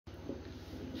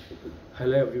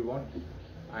Hello everyone,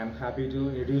 I am happy to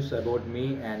introduce about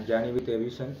me and journey with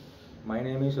Evision. My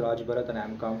name is RAJ and I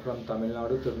am come from Tamil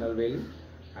Nadu, Tirunelveli,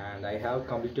 and I have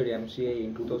completed MCA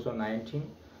in 2019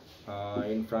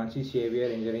 in Francis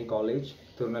Xavier Engineering College,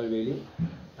 Tirunelveli.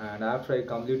 And after I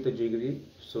complete the degree,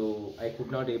 so I could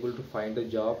not able to find a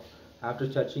job.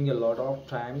 After searching a lot of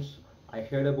times, I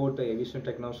heard about the Evision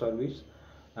Technoserve,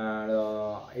 and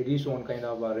it is one kind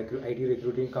of IT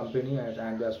recruiting company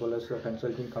and as well as a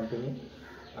consulting company.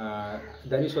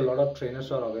 There is a lot of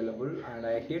trainers are available, and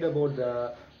I heard about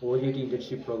the OJT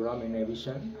internship program in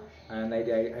Evision, and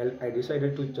I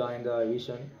decided to join the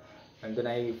Evision. And then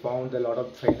I found a lot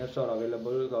of trainers are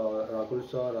available,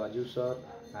 Rahul sir, Raju sir,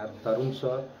 and Tarun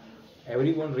sir.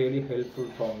 Everyone really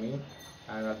helpful for me,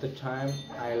 and at the time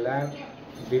I learned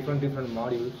different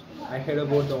modules. I heard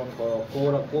about the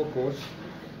one core course.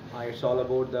 It's all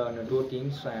about the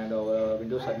networkings and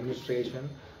Windows administration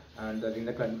and the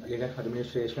Linux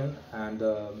administration and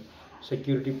the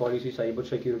security policy, cyber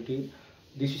security.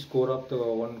 This is core of the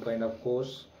one kind of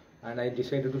course, and I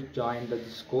decided to join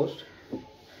this course.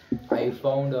 I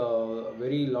found a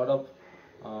very lot of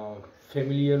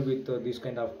familiar with this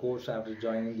kind of course after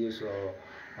joining this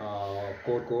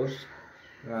core course,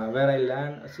 where I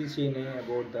learned CCNA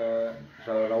about the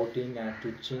routing and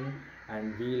switching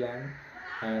and VLAN,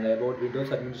 and about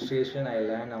Windows administration. I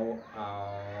learned how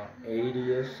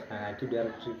ADS and Active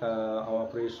Directory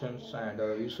operations and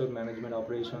user management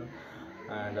operation,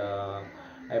 and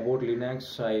about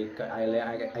Linux.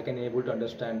 I can able to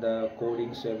understand the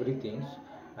codings, everything,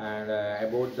 and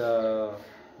about the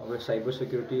cyber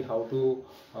security, how to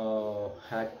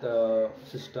hack the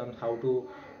system, how to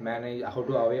manage, how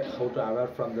to aware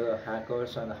from the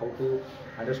hackers, and how to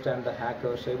understand the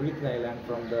hackers. Everything I learned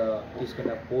from this kind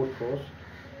of course.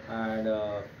 And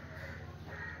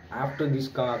after this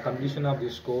completion of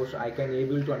this course, I can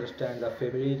able to understand the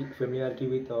familiarity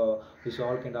with this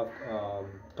all kind of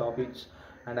topics,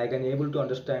 and I can able to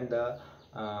understand the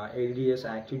ADS,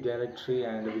 Active Directory,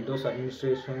 and Windows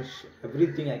administrations.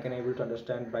 Everything I can able to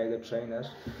understand by the trainers.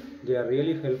 They are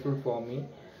really helpful for me,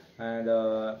 and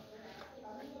I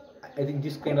think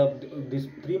this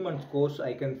 3 months course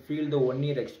I can feel the 1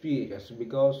 year experience,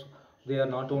 because they are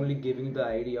not only giving the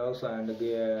ideas, and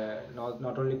they are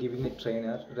not only giving the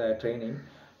training,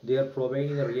 they are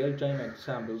providing the real-time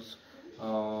examples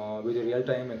with a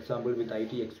real-time example with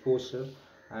IT exposure.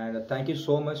 And thank you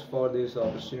so much for this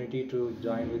opportunity to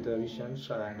join with the Visions,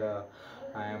 and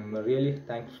I am really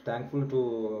thankful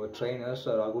to trainers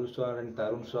Rahul sir and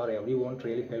Tarun sir. Everyone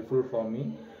really helpful for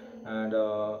me, and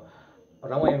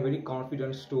now I am very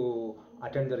confident to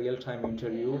attend the real-time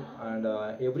interview. And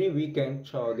every weekend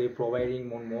they providing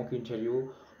one mock interview.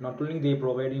 Not only they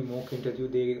providing mock interview,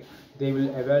 they will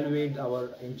evaluate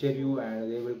our interview,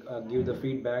 and they will give the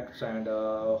feedbacks and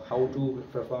how to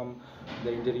perform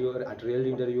the interview at real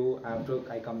interview after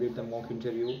I complete the mock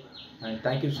interview. And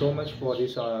thank you so much for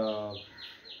this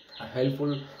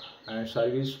helpful and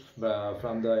service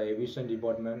from the aviation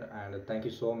department, and thank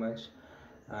you so much.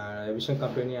 Evision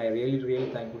company, I really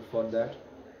thankful for that,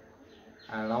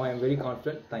 and now I am very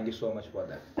confident. Thank you so much for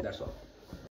that. That's all.